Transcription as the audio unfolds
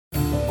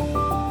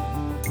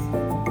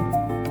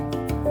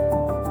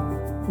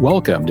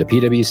Welcome to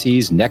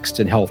PwC's Next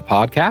in Health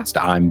podcast.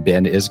 I'm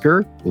Ben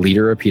Isger,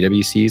 leader of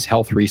PwC's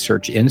Health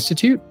Research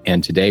Institute.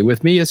 And today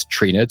with me is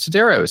Trina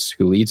Tsouderos,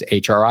 who leads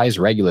HRI's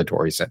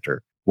Regulatory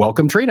Center.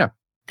 Welcome, Trina.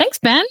 Thanks,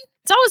 Ben.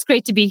 It's always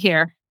great to be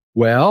here.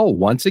 Well,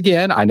 once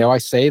again, I know I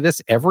say this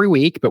every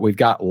week, but we've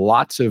got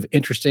lots of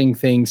interesting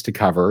things to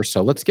cover.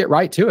 So let's get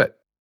right to it.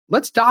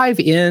 Let's dive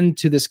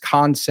into this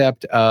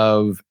concept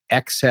of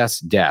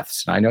excess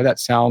deaths. And I know that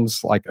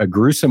sounds like a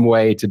gruesome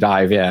way to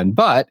dive in,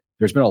 but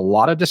there's been a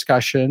lot of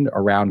discussion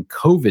around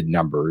COVID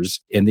numbers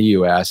in the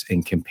US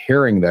and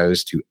comparing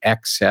those to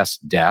excess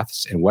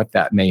deaths and what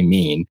that may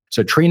mean.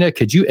 So, Trina,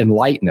 could you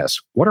enlighten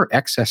us? What are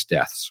excess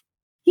deaths?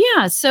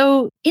 Yeah.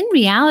 So in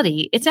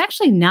reality, it's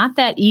actually not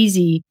that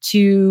easy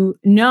to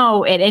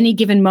know at any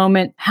given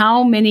moment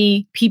how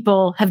many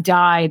people have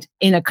died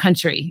in a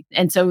country.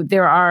 And so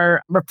there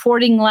are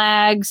reporting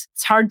lags.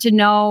 It's hard to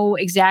know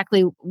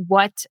exactly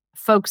what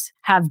folks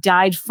have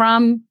died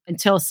from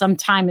until some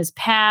time has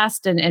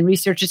passed and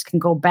researchers can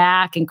go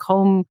back and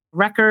comb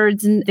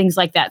records and things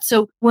like that.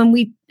 So when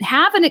we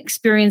have an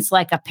experience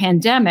like a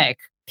pandemic,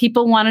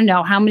 people want to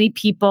know how many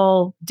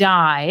people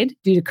died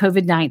due to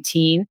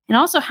COVID-19 and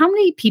also how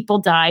many people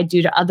died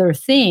due to other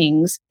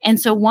things. And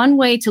so one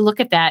way to look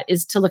at that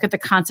is to look at the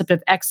concept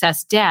of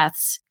excess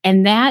deaths.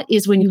 And that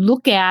is when you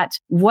look at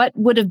what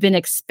would have been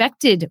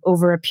expected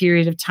over a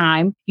period of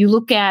time, you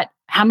look at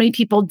how many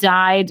people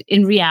died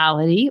in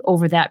reality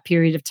over that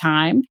period of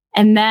time.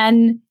 And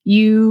then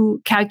you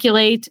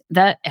calculate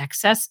the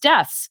excess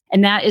deaths.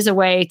 And that is a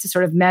way to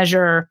sort of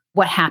measure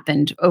what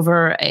happened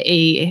over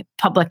a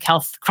public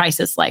health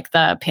crisis like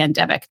the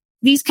pandemic.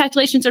 These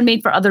calculations are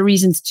made for other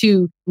reasons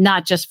too,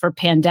 not just for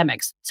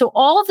pandemics. So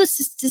all of this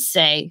is to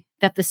say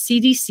that the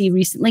CDC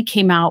recently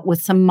came out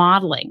with some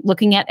modeling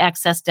looking at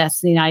excess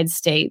deaths in the United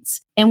States.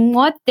 And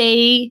what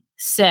they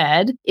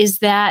said is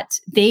that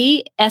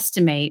they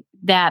estimate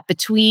that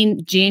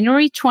between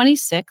January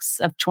 26th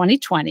of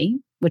 2020,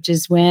 which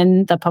is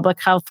when the public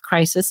health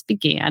crisis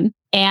began,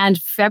 and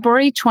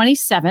February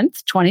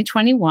 27th,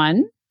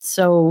 2021,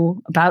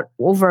 so about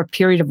over a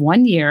period of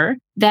 1 year,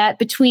 that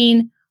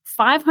between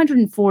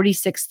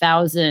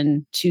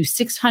 546,000 to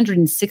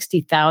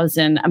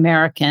 660,000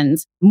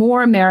 Americans,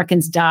 more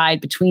Americans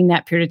died between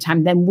that period of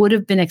time than would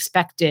have been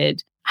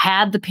expected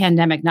had the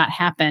pandemic not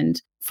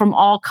happened from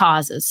all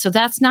causes. So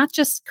that's not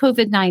just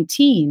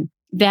COVID-19.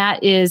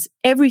 That is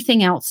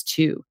everything else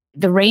too.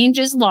 The range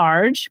is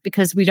large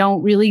because we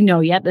don't really know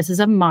yet. This is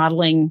a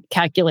modeling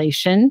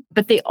calculation.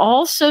 But they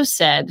also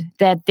said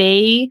that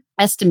they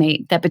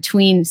estimate that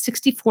between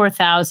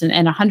 64,000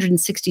 and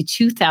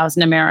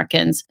 162,000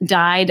 Americans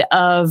died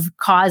of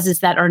causes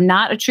that are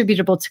not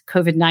attributable to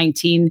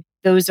COVID-19.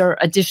 Those are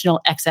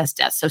additional excess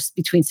deaths. So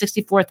between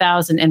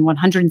 64,000 and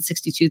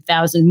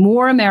 162,000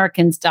 more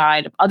Americans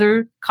died of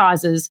other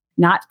causes,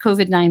 not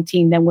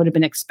COVID-19, than would have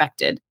been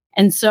expected.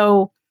 And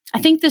so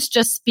I think this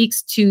just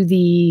speaks to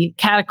the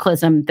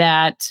cataclysm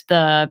that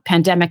the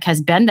pandemic has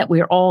been, that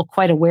we're all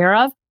quite aware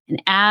of. And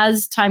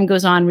as time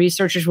goes on,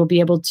 researchers will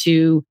be able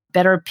to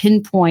better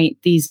pinpoint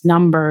these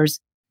numbers.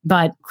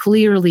 But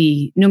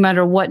clearly, no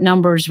matter what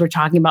numbers we're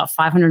talking about,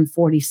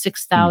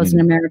 546,000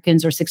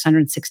 Americans or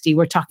 660,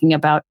 we're talking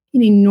about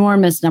an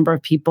enormous number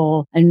of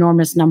people, an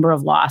enormous number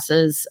of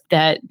losses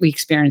that we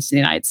experienced in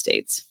the United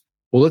States.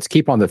 Well, let's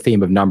keep on the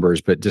theme of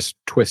numbers, but just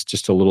twist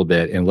just a little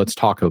bit. And let's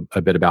talk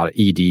a bit about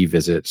ED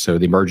visits. So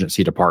the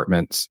emergency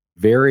departments,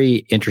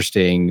 very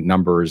interesting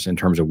numbers in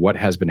terms of what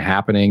has been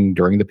happening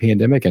during the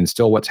pandemic and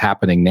still what's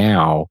happening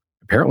now.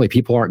 Apparently,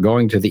 people aren't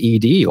going to the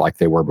ED like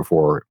they were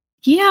before.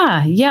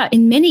 Yeah.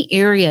 In many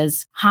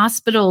areas,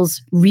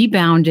 hospitals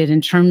rebounded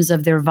in terms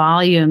of their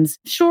volumes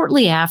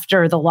shortly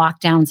after the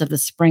lockdowns of the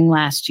spring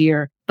last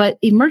year. But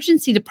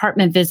emergency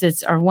department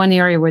visits are one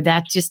area where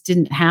that just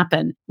didn't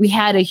happen. We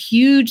had a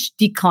huge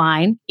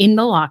decline in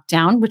the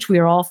lockdown, which we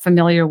are all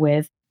familiar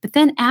with. But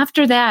then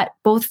after that,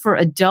 both for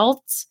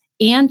adults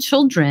and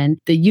children,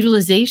 the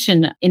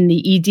utilization in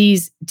the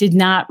EDs did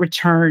not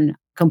return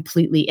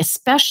completely,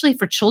 especially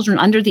for children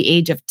under the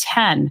age of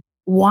 10.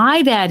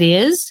 Why that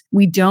is,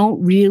 we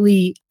don't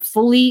really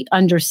fully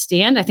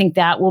understand. I think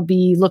that will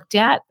be looked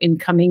at in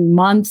coming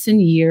months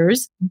and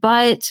years.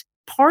 But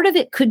part of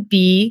it could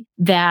be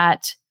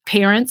that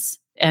parents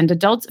and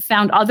adults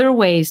found other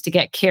ways to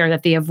get care,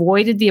 that they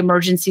avoided the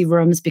emergency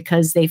rooms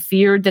because they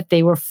feared that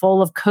they were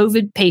full of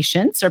COVID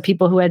patients or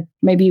people who had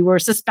maybe were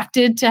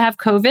suspected to have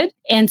COVID.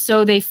 And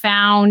so they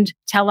found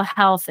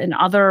telehealth and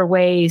other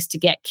ways to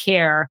get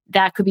care.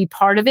 That could be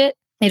part of it.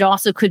 It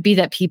also could be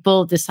that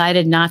people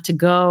decided not to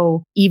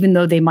go, even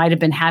though they might have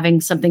been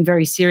having something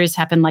very serious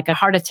happen, like a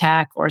heart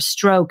attack or a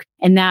stroke.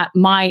 And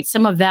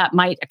some of that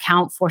might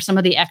account for some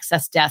of the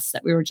excess deaths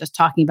that we were just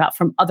talking about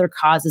from other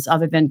causes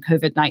other than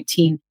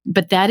COVID-19.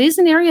 But that is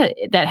an area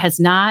that has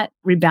not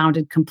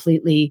rebounded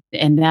completely.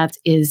 And that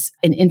is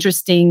an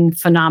interesting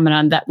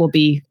phenomenon that we'll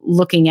be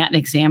looking at and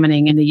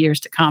examining in the years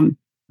to come.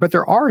 But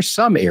there are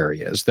some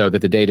areas, though,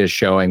 that the data is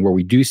showing where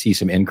we do see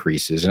some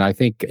increases. And I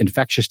think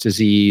infectious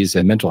disease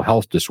and mental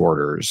health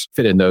disorders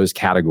fit in those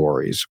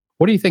categories.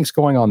 What do you think's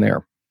going on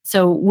there?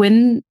 So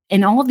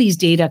and all of these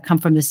data come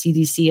from the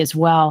CDC as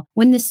well.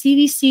 When the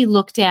CDC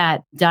looked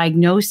at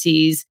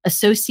diagnoses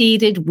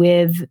associated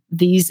with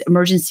these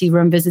emergency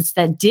room visits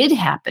that did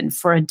happen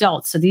for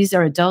adults, so these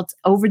are adults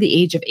over the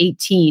age of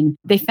 18,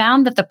 they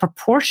found that the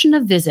proportion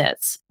of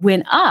visits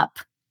went up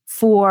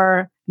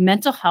for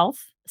mental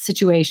health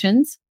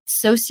situations,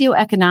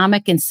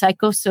 socioeconomic and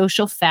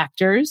psychosocial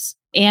factors,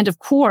 and of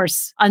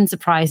course,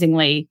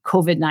 unsurprisingly,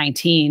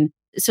 COVID-19.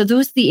 So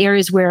those are the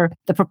areas where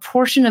the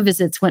proportion of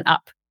visits went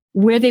up.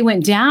 Where they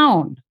went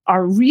down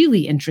are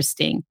really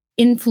interesting.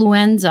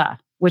 Influenza,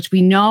 which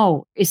we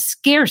know is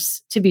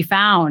scarce to be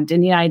found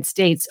in the United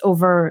States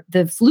over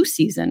the flu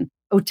season,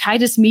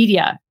 otitis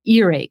media,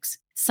 earaches,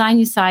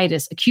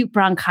 sinusitis, acute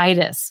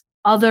bronchitis,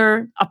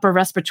 other upper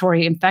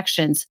respiratory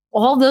infections,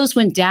 all those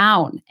went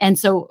down. And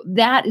so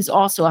that is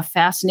also a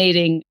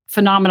fascinating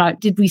phenomenon.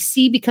 Did we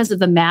see, because of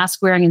the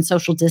mask wearing and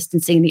social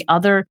distancing, the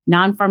other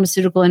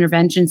non-pharmaceutical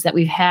interventions that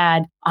we've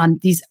had on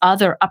these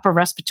other upper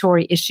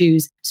respiratory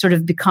issues sort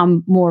of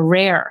become more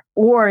rare?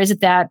 Or is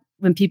it that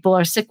when people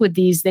are sick with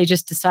these, they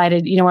just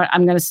decided, you know what,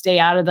 I'm going to stay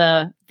out of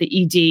the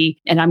ED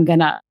and I'm going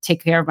to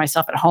take care of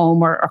myself at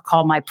home or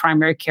call my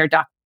primary care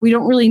doc? We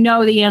don't really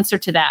know the answer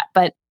to that,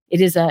 but it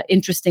is an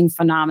interesting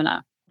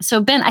phenomena. So,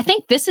 Ben, I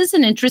think this is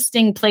an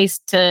interesting place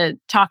to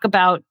talk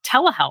about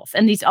telehealth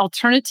and these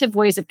alternative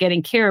ways of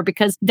getting care,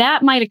 because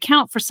that might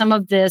account for some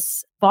of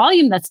this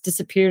volume that's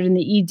disappeared in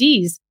the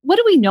EDs. What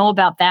do we know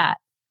about that?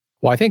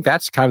 Well, I think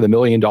that's kind of the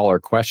million-dollar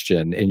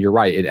question. And you're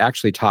right. It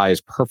actually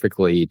ties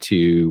perfectly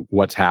to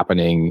what's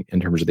happening in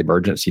terms of the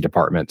emergency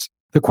departments.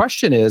 The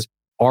question is,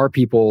 are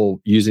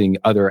people using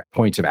other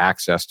points of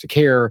access to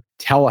care?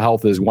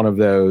 Telehealth is one of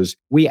those.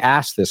 We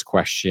asked this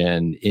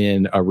question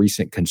in a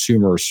recent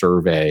consumer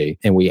survey,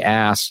 and we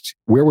asked,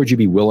 where would you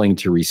be willing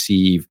to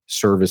receive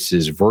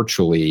services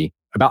virtually?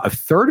 About a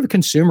third of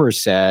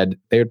consumers said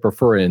they would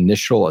prefer an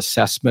initial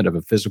assessment of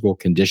a physical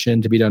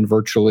condition to be done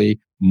virtually.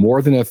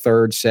 More than a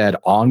third said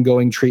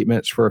ongoing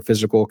treatments for a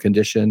physical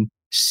condition.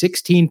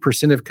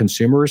 16% of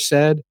consumers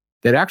said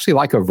they'd actually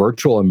like a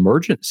virtual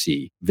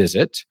emergency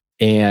visit.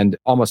 And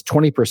almost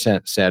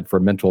 20% said for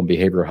mental and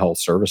behavioral health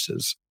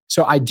services.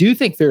 So I do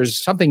think there's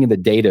something in the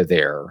data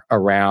there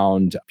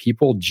around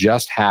people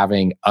just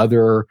having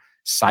other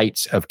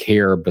sites of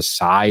care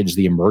besides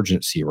the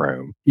emergency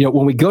room. You know,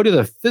 when we go to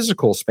the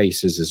physical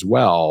spaces as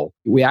well,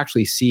 we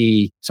actually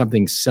see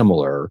something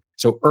similar.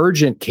 So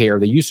urgent care,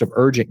 the use of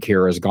urgent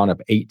care has gone up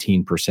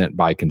 18%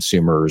 by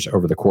consumers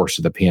over the course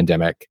of the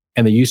pandemic.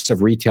 And the use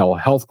of retail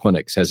health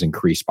clinics has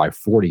increased by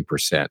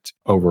 40%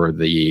 over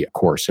the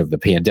course of the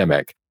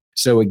pandemic.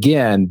 So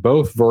again,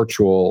 both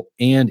virtual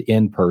and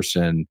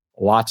in-person,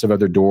 lots of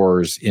other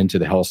doors into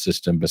the health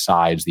system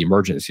besides the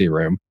emergency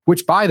room,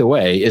 which, by the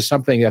way, is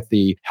something that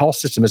the health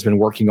system has been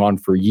working on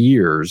for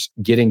years,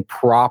 getting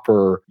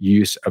proper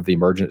use of the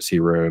emergency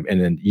room and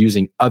then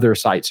using other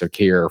sites of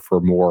care for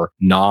more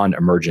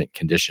non-emergent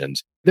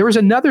conditions. There was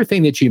another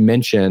thing that you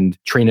mentioned,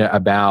 Trina,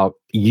 about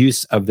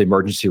use of the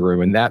emergency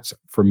room, and that's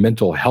for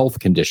mental health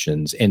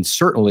conditions. And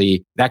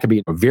certainly that could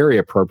be a very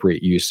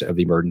appropriate use of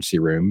the emergency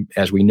room.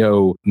 As we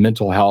know,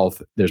 mental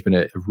health, there's been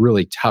a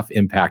really tough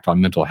impact on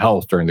mental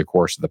health during the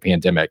course of the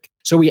pandemic.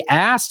 So we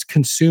asked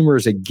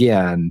consumers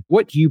again,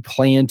 what do you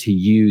plan to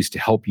use to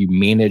help you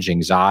manage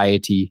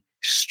anxiety,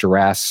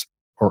 stress,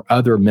 or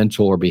other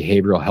mental or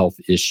behavioral health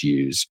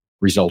issues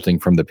resulting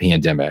from the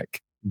pandemic?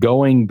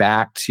 Going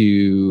back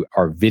to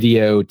our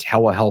video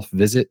telehealth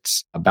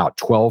visits, about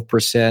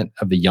 12%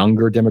 of the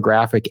younger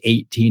demographic,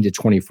 18 to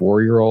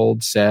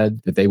 24-year-olds,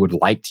 said that they would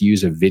like to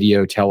use a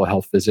video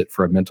telehealth visit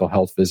for a mental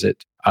health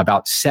visit.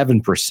 About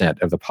 7%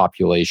 of the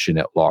population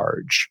at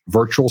large.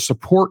 Virtual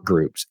support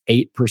groups,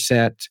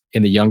 8%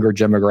 in the younger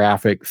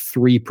demographic,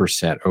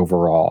 3%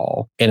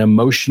 overall. An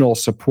emotional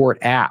support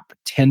app,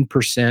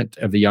 10%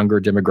 of the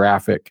younger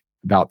demographic,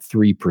 about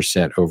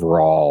 3%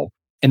 overall.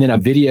 And then a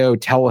video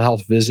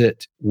telehealth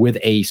visit with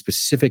a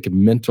specific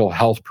mental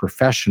health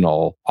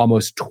professional,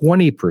 almost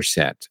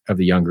 20% of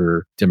the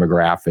younger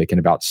demographic and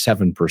about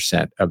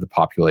 7% of the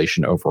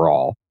population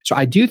overall. So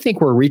I do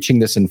think we're reaching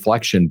this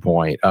inflection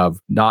point of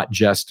not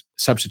just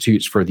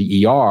substitutes for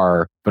the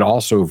ER, but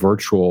also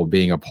virtual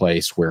being a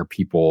place where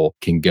people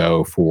can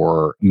go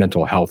for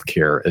mental health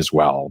care as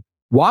well.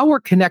 While we're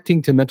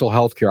connecting to mental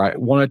health care, I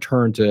want to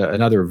turn to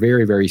another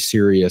very, very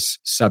serious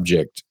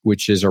subject,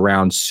 which is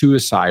around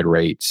suicide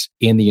rates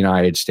in the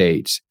United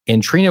States.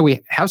 And Trina,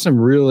 we have some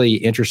really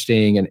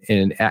interesting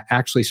and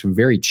actually some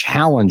very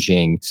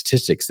challenging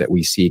statistics that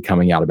we see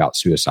coming out about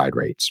suicide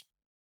rates.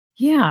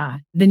 Yeah.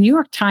 The New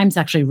York Times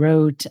actually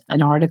wrote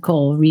an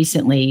article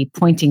recently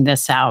pointing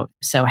this out.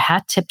 So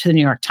hat tip to the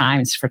New York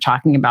Times for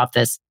talking about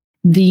this.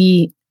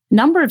 The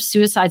number of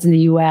suicides in the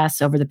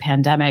US over the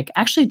pandemic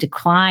actually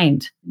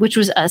declined, which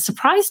was a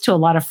surprise to a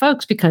lot of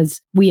folks because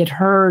we had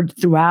heard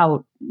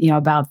throughout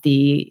about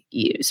the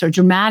sort of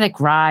dramatic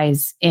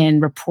rise in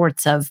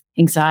reports of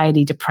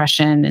anxiety,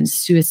 depression, and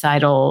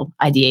suicidal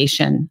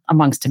ideation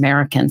amongst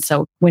Americans.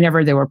 So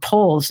whenever there were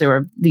polls, there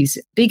were these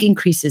big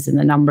increases in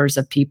the numbers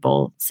of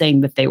people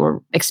saying that they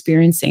were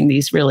experiencing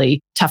these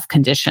really tough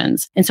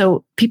conditions. And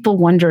so people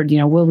wondered,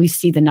 will we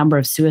see the number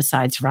of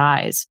suicides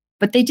rise?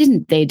 But they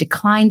didn't. They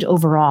declined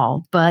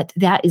overall. But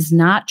that is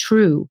not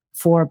true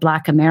for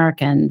Black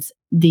Americans.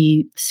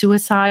 The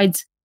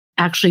suicides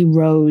actually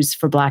rose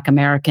for Black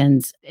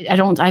Americans.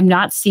 I've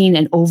not seen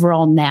an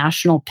overall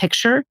national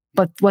picture,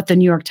 but what the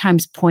New York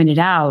Times pointed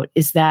out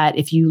is that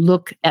if you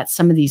look at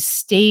some of these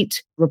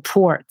state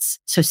reports,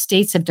 so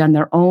states have done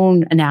their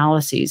own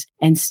analyses,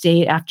 and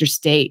state after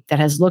state that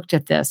has looked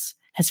at this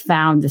has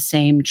found the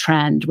same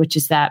trend, which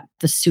is that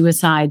the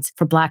suicides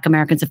for Black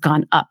Americans have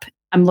gone up.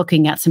 I'm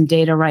looking at some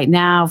data right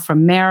now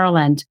from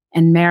Maryland,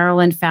 and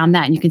Maryland found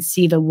that. And you can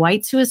see the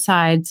white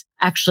suicides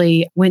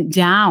actually went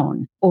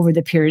down over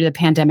the period of the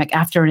pandemic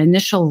after an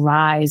initial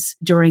rise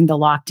during the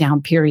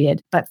lockdown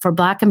period. But for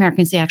Black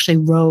Americans, they actually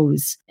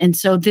rose. And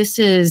so this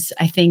is,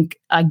 I think,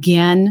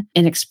 again,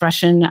 an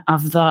expression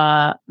of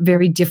the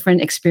very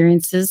different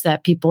experiences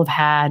that people have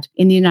had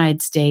in the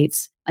United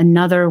States.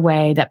 Another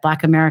way that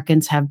Black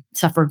Americans have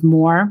suffered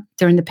more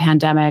during the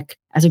pandemic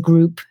as a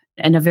group,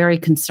 and a very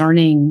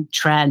concerning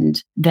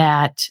trend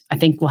that I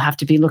think will have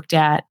to be looked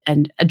at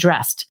and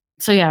addressed.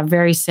 So yeah,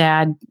 very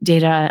sad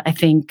data, I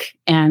think,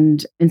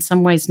 and in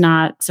some ways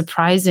not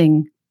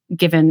surprising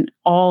given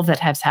all that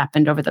has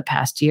happened over the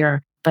past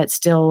year, but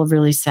still a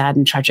really sad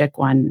and tragic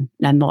one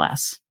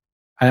nonetheless.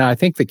 And I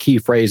think the key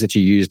phrase that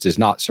you used is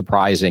not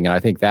surprising. And I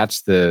think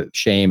that's the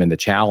shame and the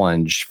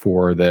challenge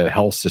for the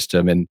health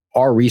system. And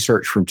our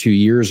research from 2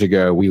 years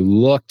ago, we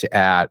looked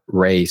at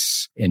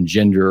race and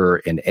gender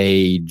and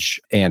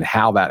age and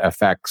how that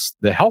affects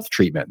the health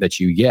treatment that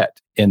you get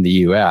in the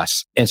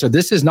US. And so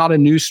this is not a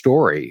new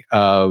story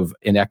of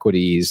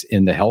inequities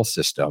in the health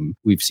system.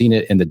 We've seen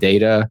it in the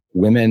data.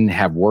 Women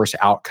have worse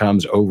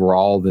outcomes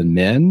overall than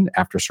men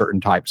after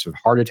certain types of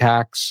heart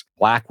attacks.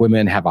 Black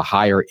women have a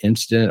higher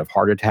incidence of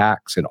heart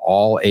attacks in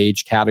all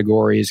age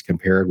categories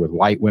compared with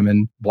white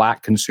women.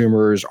 Black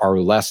consumers are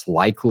less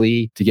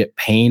likely to get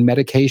pain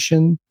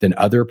medication than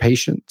other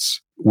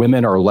patients.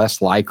 Women are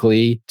less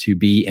likely to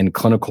be in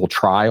clinical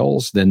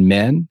trials than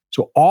men.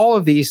 So all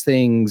of these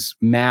things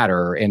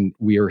matter, and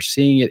we are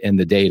seeing it in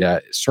the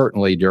data.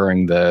 Certainly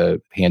during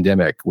the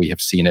pandemic, we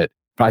have seen it.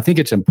 But I think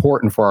it's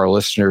important for our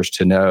listeners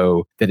to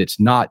know that it's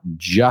not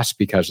just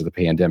because of the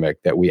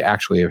pandemic that we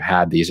actually have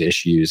had these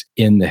issues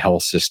in the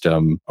health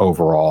system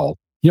overall.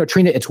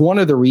 Trina, it's one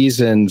of the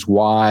reasons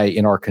why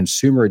in our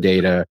consumer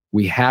data,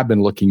 we have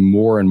been looking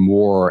more and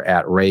more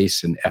at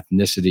race and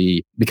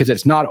ethnicity, because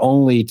it's not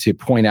only to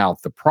point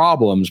out the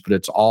problems, but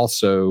it's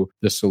also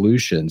the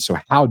solution. So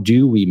how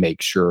do we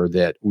make sure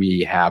that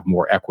we have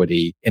more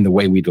equity in the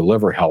way we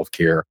deliver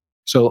healthcare?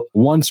 So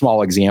one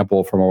small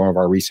example from one of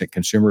our recent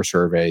consumer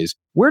surveys,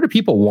 where do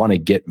people want to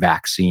get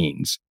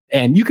vaccines?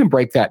 And you can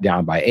break that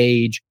down by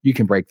age, you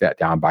can break that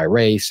down by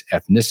race,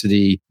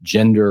 ethnicity,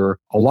 gender,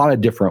 a lot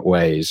of different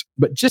ways.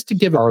 But just to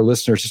give our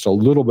listeners just a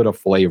little bit of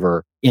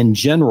flavor, in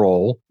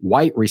general,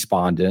 white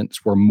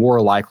respondents were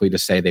more likely to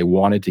say they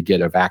wanted to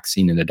get a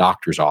vaccine in a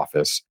doctor's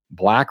office.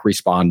 Black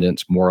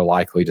respondents more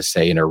likely to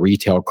say in a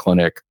retail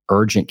clinic,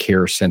 urgent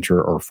care center,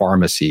 or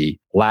pharmacy.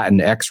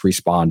 Latinx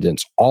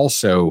respondents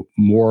also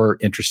more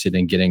interested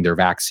in getting their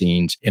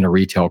vaccines in a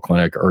retail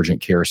clinic,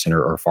 urgent care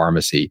center, or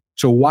pharmacy.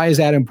 So why is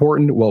that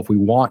important? Well, if we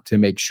want to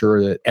make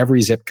sure that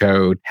every zip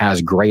code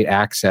has great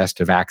access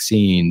to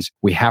vaccines,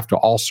 we have to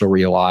also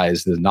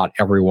realize that not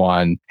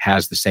everyone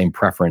has the same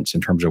preference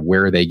in terms of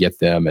where they get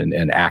them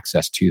and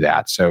access to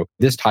that. So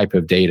this type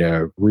of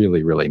data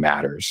really, really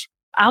matters.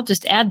 I'll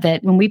just add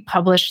that when we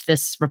published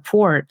this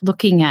report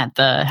looking at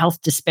the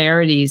health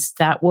disparities,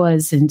 that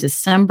was in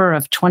December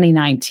of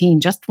 2019,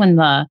 just when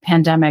the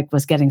pandemic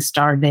was getting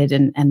started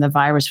and the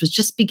virus was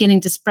just beginning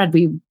to spread.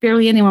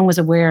 Barely anyone was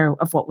aware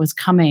of what was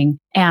coming.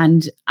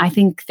 And I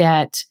think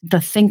that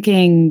the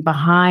thinking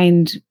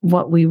behind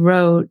what we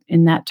wrote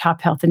in that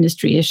Top Health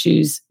Industry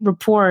Issues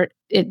report,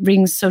 it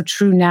rings so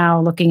true now,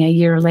 looking a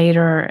year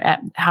later at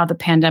how the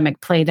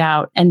pandemic played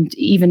out, and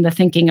even the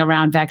thinking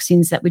around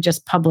vaccines that we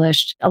just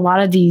published. A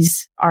lot of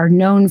these are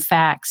known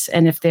facts,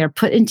 and if they're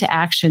put into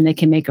action, they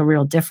can make a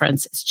real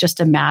difference. It's just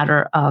a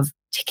matter of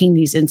taking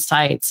these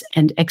insights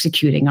and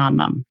executing on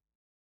them.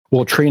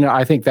 Well, Trina,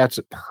 I think that's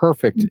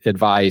perfect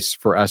advice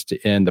for us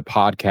to end the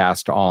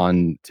podcast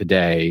on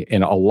today,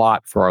 and a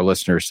lot for our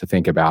listeners to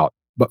think about.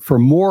 But for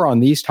more on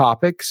these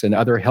topics and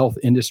other health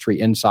industry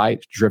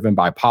insights driven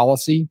by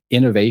policy,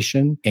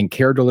 innovation, and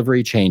care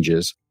delivery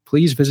changes,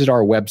 please visit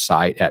our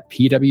website at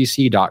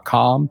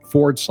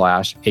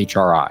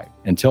pwc.com/HRI.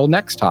 Until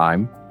next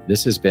time,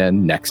 this has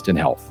been Next in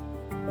Health.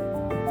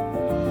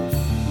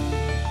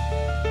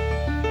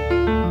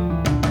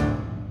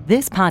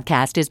 This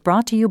podcast is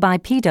brought to you by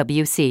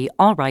PwC,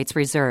 all rights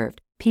reserved.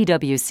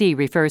 PwC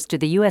refers to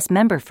the U.S.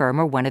 member firm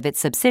or one of its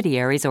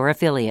subsidiaries or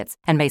affiliates,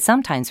 and may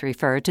sometimes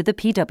refer to the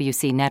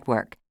PwC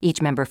network.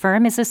 Each member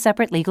firm is a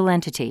separate legal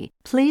entity.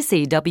 Please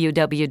see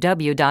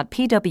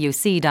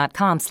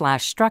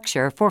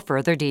www.pwc.com/structure for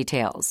further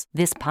details.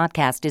 This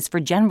podcast is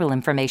for general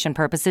information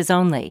purposes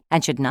only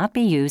and should not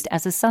be used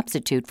as a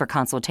substitute for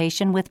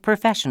consultation with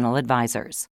professional advisors.